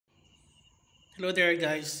Hello there,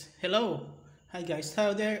 guys. Hello. Hi, guys.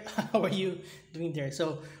 How there? How are you doing there?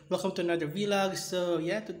 So, welcome to another vlog. So,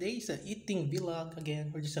 yeah, today is an eating vlog again,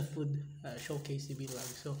 or just a food showcase vlog.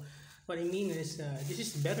 So, what I mean is, this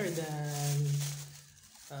is better than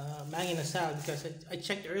Mang Inasal because I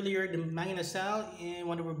checked earlier. The Mang Inasal in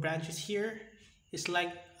one of our branches here is like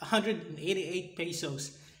 188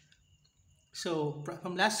 pesos. So,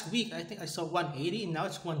 from last week, I think I saw 180, and now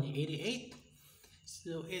it's 188.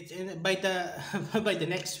 So it's by the by the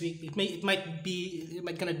next week it might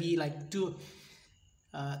gonna be like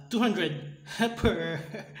 200 per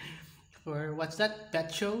for what's that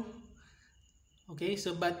pet show. Okay,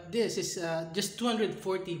 so but this is just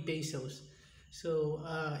 240 pesos. So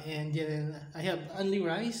and then I have only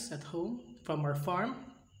rice at home from our farm,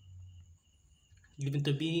 given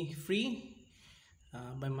to be free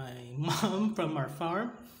by my mom from our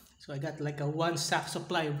farm. So I got like a one sack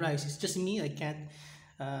supply of rice. It's just me. I can't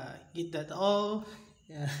eat that all.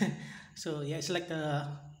 Yeah. So yeah, it's like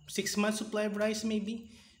a 6 month supply of rice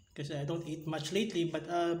maybe, because I don't eat much lately. But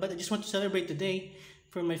I just want to celebrate today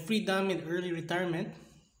for my freedom in early retirement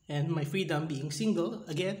and my freedom being single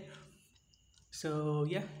again. So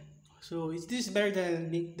yeah, so this is better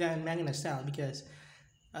than Mang Inasal because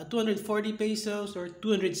 240 pesos or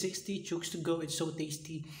 260 chooks to go. It's so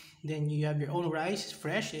tasty. Then you have your own rice,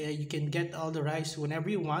 fresh. You can get all the rice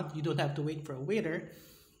whenever you want. You don't have to wait for a waiter,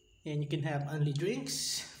 and you can have only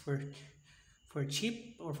drinks for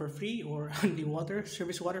cheap or for free, or only water,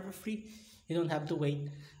 service water for free. You don't have to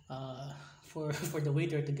wait for the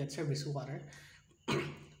waiter to get service water,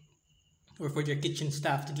 or for your kitchen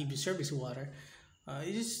staff to give you service water.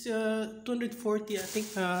 It is 240. I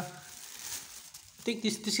think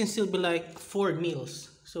this can still be like 4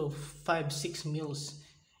 meals, so 5-6 meals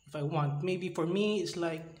if I want. Maybe for me it's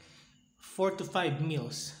like 4 to 5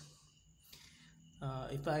 meals.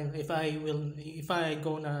 If I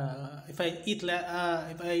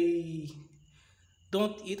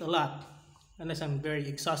don't eat a lot, unless I'm very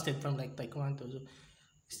exhausted from like taekwondo,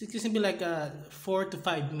 so it's gonna be like 4 to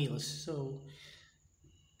 5 meals. So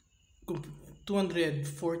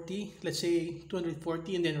 240, let's say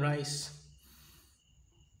 240, and then rice.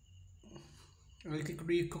 Or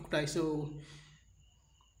cook rice, so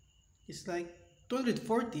it's like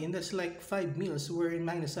 240, and that's like 5 meals. Where in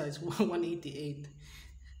Mang Inasal it's 188.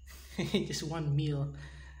 Just one meal.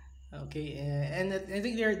 Okay, and I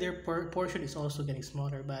think their portion is also getting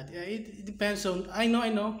smaller, but it depends on. I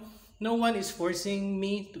know. No one is forcing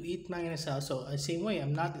me to eat Mang Inasal, so same way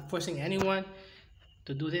I'm not forcing anyone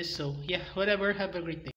to do this. So yeah, whatever. Have a great day.